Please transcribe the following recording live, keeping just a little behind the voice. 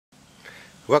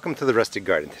Welcome to the Rustic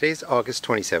Garden. Today's August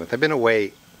 27th. I've been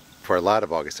away for a lot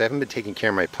of August. I haven't been taking care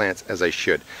of my plants as I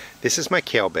should. This is my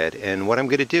kale bed, and what I'm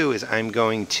going to do is I'm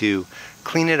going to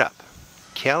clean it up.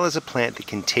 Kale is a plant that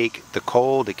can take the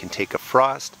cold, it can take a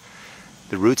frost.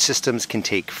 The root systems can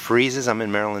take freezes. I'm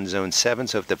in Maryland Zone 7,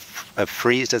 so if the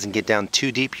freeze doesn't get down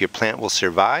too deep, your plant will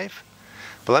survive.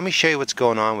 But let me show you what's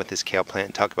going on with this kale plant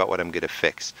and talk about what I'm going to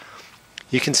fix.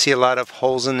 You can see a lot of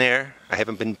holes in there. I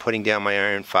haven't been putting down my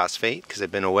iron phosphate because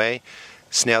I've been away.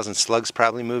 Snails and slugs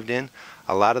probably moved in.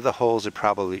 A lot of the holes are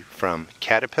probably from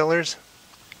caterpillars.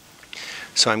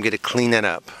 So I'm going to clean that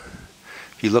up.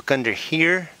 If you look under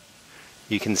here,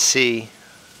 you can see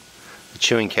the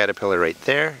chewing caterpillar right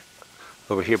there.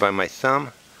 Over here by my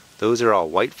thumb, those are all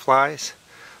whiteflies.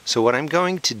 So what I'm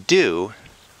going to do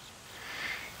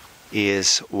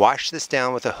is wash this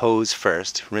down with a hose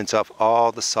first, rinse off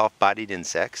all the soft-bodied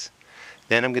insects.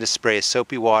 Then I'm going to spray a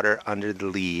soapy water under the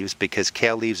leaves because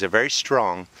kale leaves are very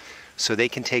strong, so they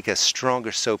can take a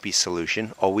stronger soapy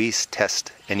solution. Always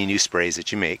test any new sprays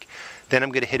that you make. Then I'm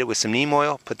going to hit it with some neem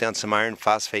oil, put down some iron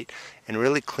phosphate, and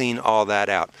really clean all that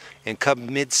out. And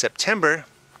come mid-September,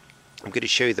 I'm going to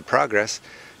show you the progress.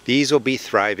 These will be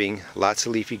thriving, lots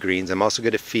of leafy greens. I'm also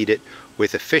going to feed it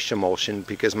with a fish emulsion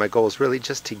because my goal is really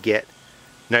just to get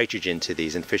nitrogen to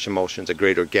these, and fish emulsion is a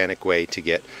great organic way to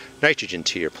get nitrogen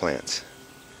to your plants.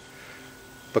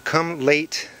 But come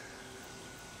late,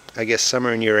 I guess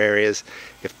summer in your areas,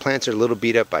 if plants are a little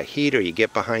beat up by heat or you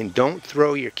get behind, don't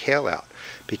throw your kale out,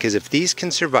 because if these can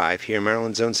survive here in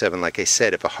Maryland Zone 7, like I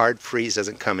said, if a hard freeze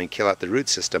doesn't come and kill out the root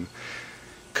system,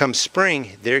 come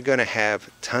spring, they're going to have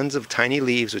tons of tiny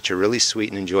leaves, which are really sweet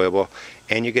and enjoyable,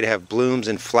 and you're going to have blooms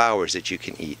and flowers that you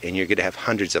can eat, and you're going to have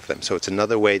hundreds of them. So it's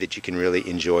another way that you can really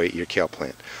enjoy your kale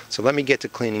plant. So let me get to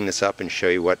cleaning this up and show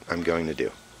you what I'm going to do.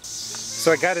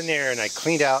 So I got in there and I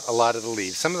cleaned out a lot of the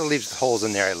leaves. Some of the leaves with holes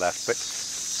in there I left, but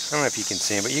I don't know if you can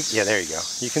see them, but yeah, there you go.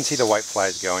 You can see the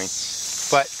whiteflies going.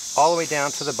 But all the way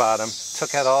down to the bottom,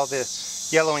 took out all the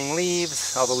yellowing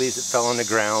leaves, all the leaves that fell on the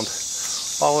ground,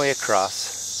 all the way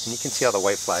across. And you can see all the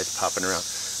whiteflies popping around.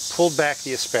 Pulled back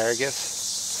the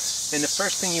asparagus. And the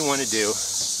first thing you want to do,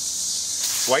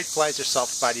 whiteflies are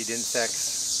soft-bodied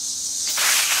insects.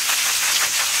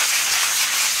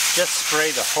 Just spray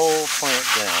the whole plant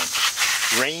down.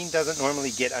 Rain doesn't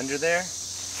normally get under there,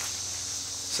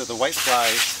 so the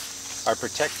whiteflies are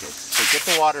protected. So get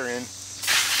the water in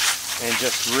and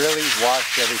just really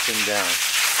wash everything down.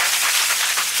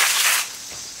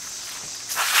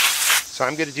 So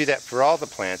I'm going to do that for all the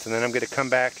plants, and then I'm going to come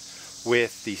back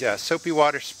with the soapy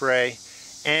water spray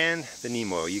and the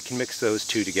neem oil. You can mix those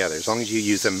two together as long as you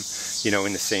use them,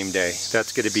 in the same day.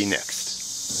 That's going to be next.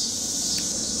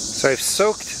 So I've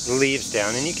soaked the leaves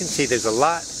down, and you can see there's a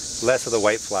lot less of the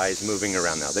whiteflies moving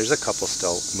around now. There's a couple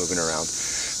still moving around.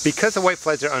 Because the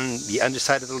whiteflies are on the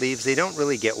underside of the leaves, they don't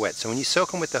really get wet. So when you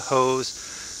soak them with the hose,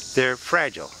 they're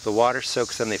fragile. The water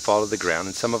soaks them, they fall to the ground,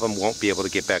 and some of them won't be able to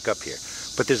get back up here.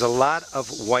 But there's a lot of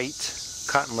white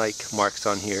cotton-like marks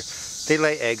on here. They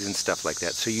lay eggs and stuff like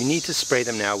that. So you need to spray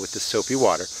them now with the soapy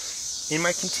water. In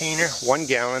my container, 1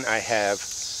 gallon, I have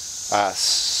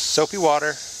soapy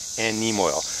water and neem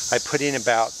oil. I put in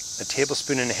about 1.5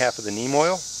 tablespoons of the neem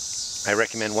oil. I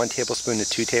recommend 1 tablespoon to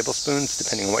 2 tablespoons,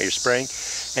 depending on what you're spraying.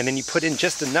 And then you put in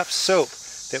just enough soap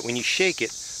that when you shake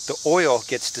it, the oil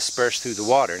gets dispersed through the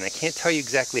water. And I can't tell you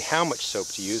exactly how much soap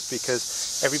to use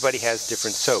because everybody has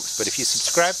different soaps. But if you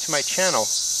subscribe to my channel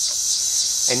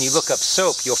and you look up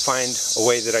soap, you'll find a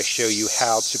way that I show you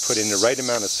how to put in the right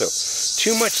amount of soap.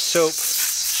 Too much soap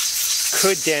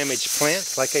could damage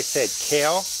plants. Like I said,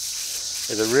 kale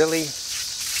is a really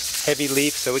heavy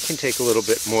leaf, so it can take a little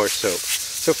bit more soap.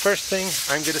 So first thing,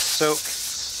 I'm going to soak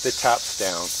the tops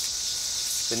down.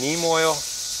 The neem oil,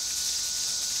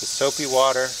 the soapy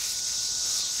water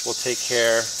will take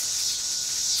care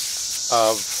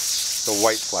of the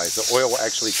whiteflies. The oil will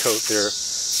actually coat their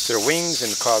wings and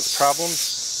cause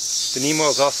problems. The neem oil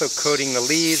is also coating the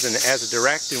leaves, and as a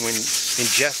direct, and when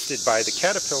ingested by the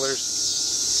caterpillars,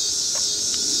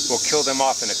 will kill them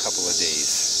off in a couple of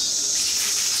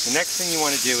days. The next thing you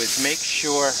want to do is make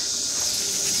sure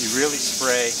you really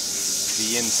spray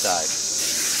the inside,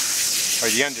 or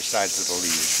the undersides of the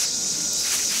leaves.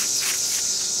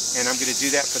 And I'm going to do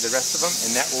that for the rest of them,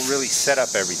 and that will really set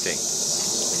up everything.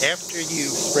 After you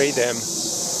spray them,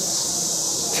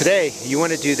 today you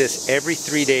want to do this every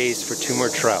 3 days for 2 more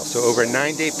trials. So over a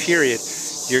 9-day period,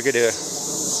 you're going to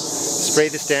spray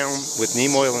this down with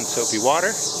neem oil and soapy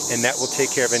water, and that will take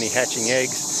care of any hatching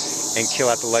eggs and kill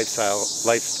out the life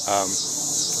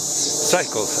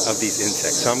cycles of these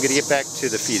insects. So I'm going to get back to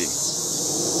the feeding.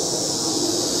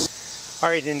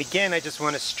 Alright, and again I just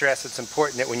want to stress it's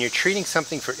important that when you're treating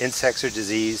something for insects or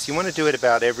disease, you want to do it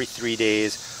about every 3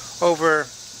 days over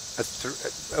a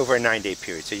 9-day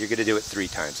period. So you're going to do it 3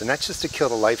 times. And that's just to kill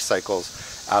the life cycles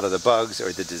out of the bugs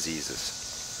or the diseases.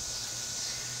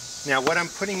 Now what I'm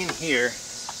putting in here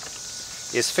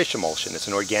is fish emulsion. It's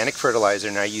an organic fertilizer,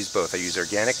 and I use both. I use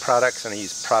organic products and I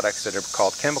use products that are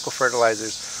called chemical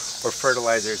fertilizers or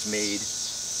fertilizers made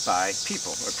by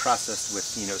people or processed with,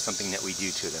 something that we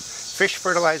do to them. Fish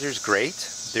fertilizer is great.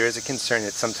 There is a concern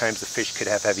that sometimes the fish could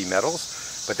have heavy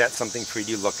metals, but that's something for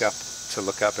you to look up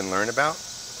and learn about.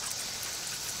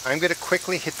 I'm going to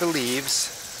quickly hit the leaves.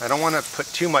 I don't want to put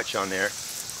too much on there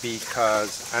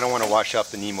because I don't want to wash out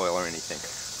the neem oil or anything.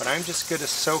 But I'm just going to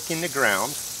soak in the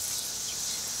ground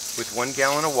with 1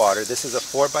 gallon of water. This is a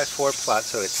 4x4 plot,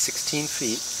 so it's 16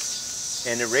 feet.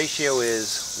 And the ratio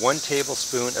is 1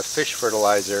 tablespoon of fish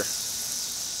fertilizer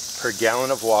per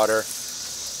gallon of water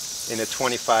in a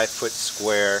 25-foot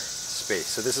square space.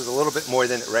 So this is a little bit more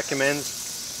than it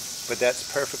recommends, but that's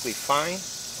perfectly fine.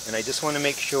 And I just want to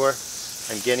make sure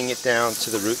I'm getting it down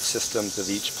to the root systems of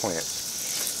each plant.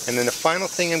 And then the final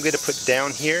thing I'm going to put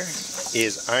down here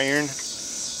is iron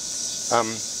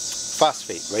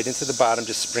phosphate right into the bottom.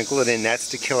 Just sprinkle it in. That's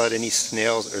to kill out any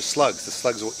snails or slugs. The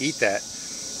slugs will eat that.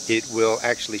 It will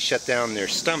actually shut down their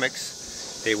stomachs.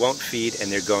 They won't feed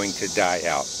and they're going to die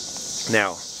out.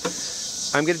 Now,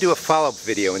 I'm going to do a follow-up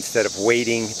video instead of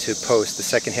waiting to post the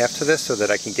second half to this so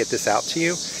that I can get this out to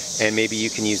you, and maybe you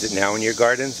can use it now in your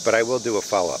gardens, but I will do a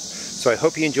follow-up. So I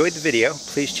hope you enjoyed the video.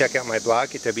 Please check out my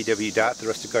blog at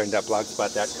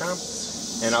www.therusticgarden.blogspot.com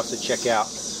and also check out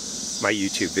my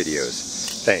YouTube videos.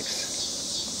 Thanks.